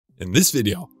In this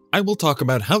video, I will talk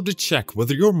about how to check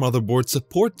whether your motherboard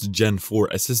supports Gen 4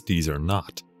 SSDs or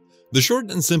not. The short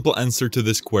and simple answer to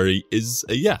this query is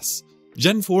a yes.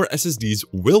 Gen 4 SSDs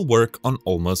will work on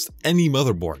almost any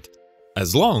motherboard,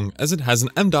 as long as it has an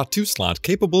M.2 slot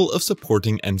capable of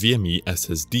supporting NVMe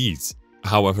SSDs.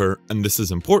 However, and this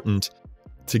is important,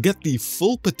 to get the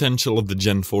full potential of the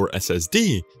Gen 4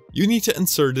 SSD, you need to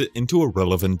insert it into a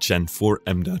relevant Gen 4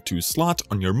 M.2 slot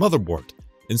on your motherboard.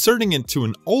 Inserting it to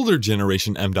an older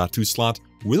generation M.2 slot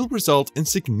will result in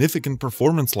significant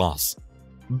performance loss.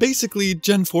 Basically,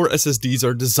 Gen 4 SSDs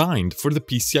are designed for the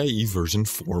PCIe version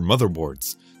 4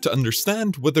 motherboards. To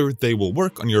understand whether they will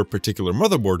work on your particular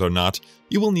motherboard or not,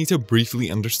 you will need to briefly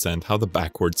understand how the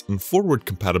backwards and forward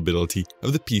compatibility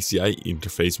of the PCIe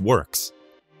interface works.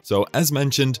 So, as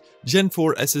mentioned, Gen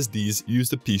 4 SSDs use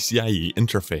the PCIe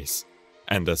interface,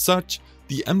 and as such,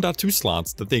 the M.2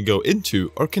 slots that they go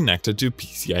into are connected to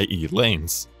PCIe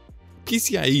lanes.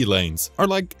 PCIe lanes are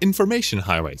like information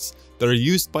highways that are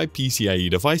used by PCIe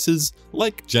devices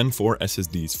like Gen 4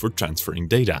 SSDs for transferring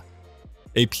data.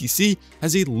 A PC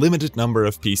has a limited number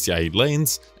of PCIe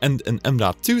lanes, and an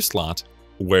M.2 slot,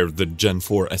 where the Gen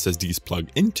 4 SSDs plug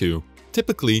into,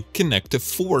 typically connect to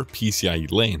 4 PCIe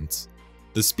lanes.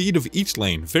 The speed of each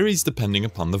lane varies depending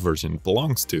upon the version it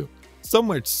belongs to, so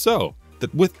much so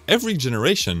that with every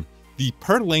generation, the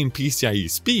per-lane PCIe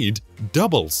speed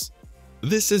doubles.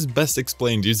 This is best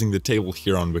explained using the table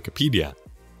here on Wikipedia.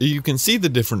 You can see the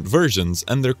different versions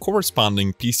and their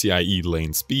corresponding PCIe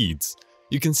lane speeds.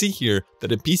 You can see here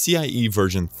that a PCIe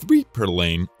version 3 per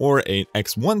lane, or an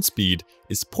X1 speed,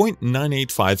 is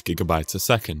 0.985 GB a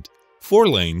second. 4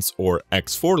 lanes, or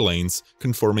X4 lanes,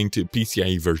 conforming to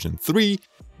PCIe version 3,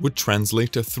 would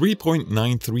translate to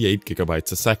 3.938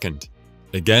 GB a second.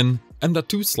 Again,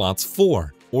 M.2 slots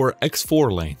 4, or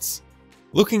X4 lanes.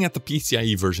 Looking at the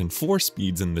PCIe version 4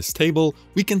 speeds in this table,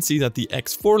 we can see that the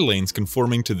X4 lanes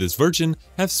conforming to this version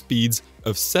have speeds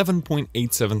of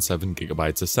 7.877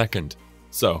 GB a second.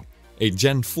 So, a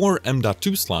Gen 4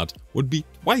 M.2 slot would be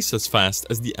twice as fast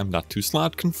as the M.2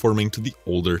 slot conforming to the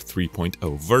older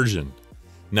 3.0 version.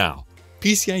 Now,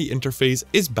 PCIe interface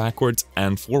is backwards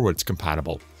and forwards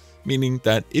compatible, meaning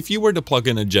that if you were to plug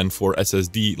in a Gen 4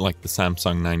 SSD like the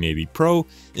Samsung 980 Pro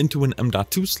into an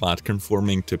M.2 slot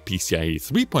conforming to PCIe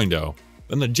 3.0,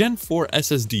 then the Gen 4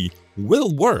 SSD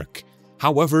will work.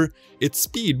 However, its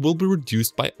speed will be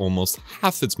reduced by almost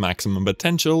half its maximum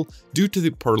potential due to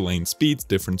the per-lane speeds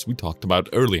difference we talked about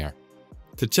earlier.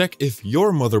 To check if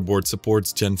your motherboard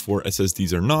supports Gen 4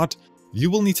 SSDs or not, you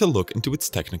will need to look into its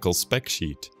technical spec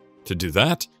sheet. To do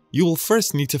that, you will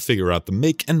first need to figure out the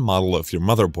make and model of your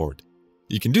motherboard.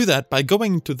 You can do that by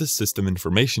going into the System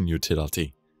Information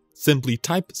utility. Simply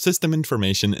type System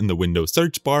Information in the Windows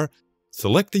search bar,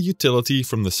 select the utility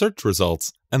from the search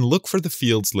results, and look for the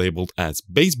fields labeled as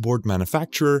Baseboard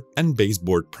Manufacturer and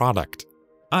Baseboard Product.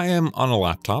 I am on a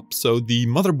laptop, so the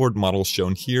motherboard model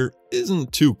shown here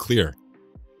isn't too clear.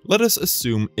 Let us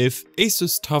assume if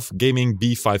Asus TUF Gaming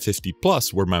B550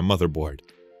 Plus were my motherboard.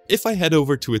 If I head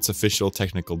over to its official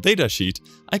technical datasheet,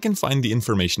 I can find the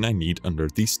information I need under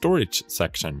the storage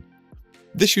section.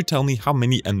 This should tell me how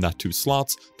many M.2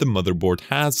 slots the motherboard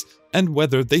has and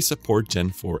whether they support Gen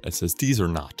 4 SSDs or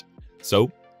not.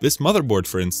 So, this motherboard,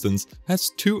 for instance,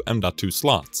 has 2 M.2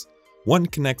 slots. One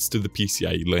connects to the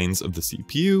PCIe lanes of the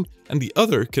CPU, and the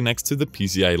other connects to the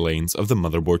PCIe lanes of the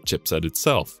motherboard chipset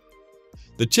itself.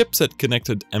 The chipset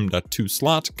connected M.2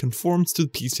 slot conforms to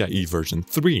PCIe version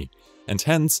 3, and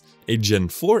hence, a Gen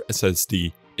 4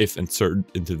 SSD, if inserted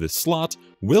into this slot,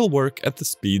 will work at the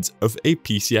speeds of a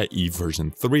PCIe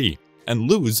version 3, and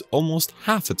lose almost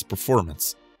half its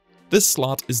performance. This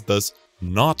slot is thus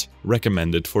not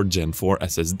recommended for Gen 4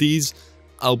 SSDs,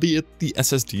 albeit the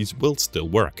SSDs will still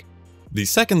work. The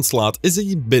second slot is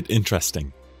a bit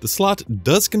interesting. The slot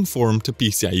does conform to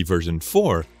PCIe version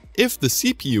 4 if the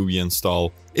CPU we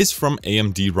install is from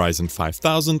AMD Ryzen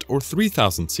 5000 or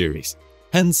 3000 series.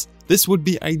 Hence, this would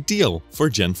be ideal for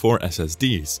Gen 4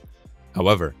 SSDs.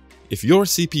 However, if your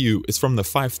CPU is from the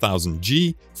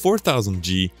 5000G,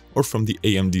 4000G, or from the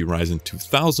AMD Ryzen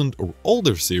 2000 or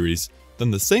older series, then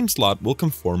the same slot will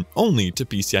conform only to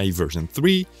PCIe version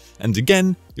 3, and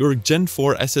again, your Gen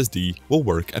 4 SSD will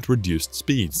work at reduced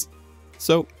speeds.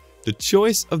 So, the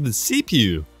choice of the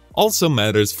CPU also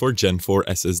matters for Gen 4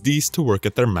 SSDs to work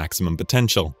at their maximum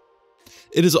potential.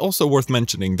 It is also worth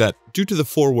mentioning that due to the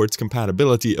forwards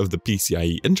compatibility of the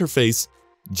PCIe interface,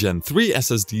 Gen 3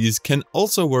 SSDs can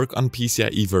also work on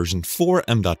PCIe version 4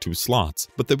 M.2 slots,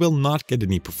 but they will not get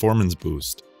any performance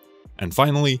boost. And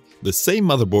finally, the same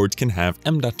motherboard can have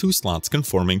M.2 slots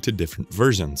conforming to different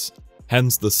versions.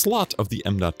 hence the slot of the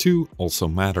M.2 also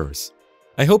matters.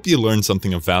 I hope you learned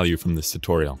something of value from this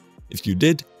tutorial. If you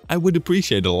did, I would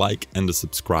appreciate a like and a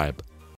subscribe.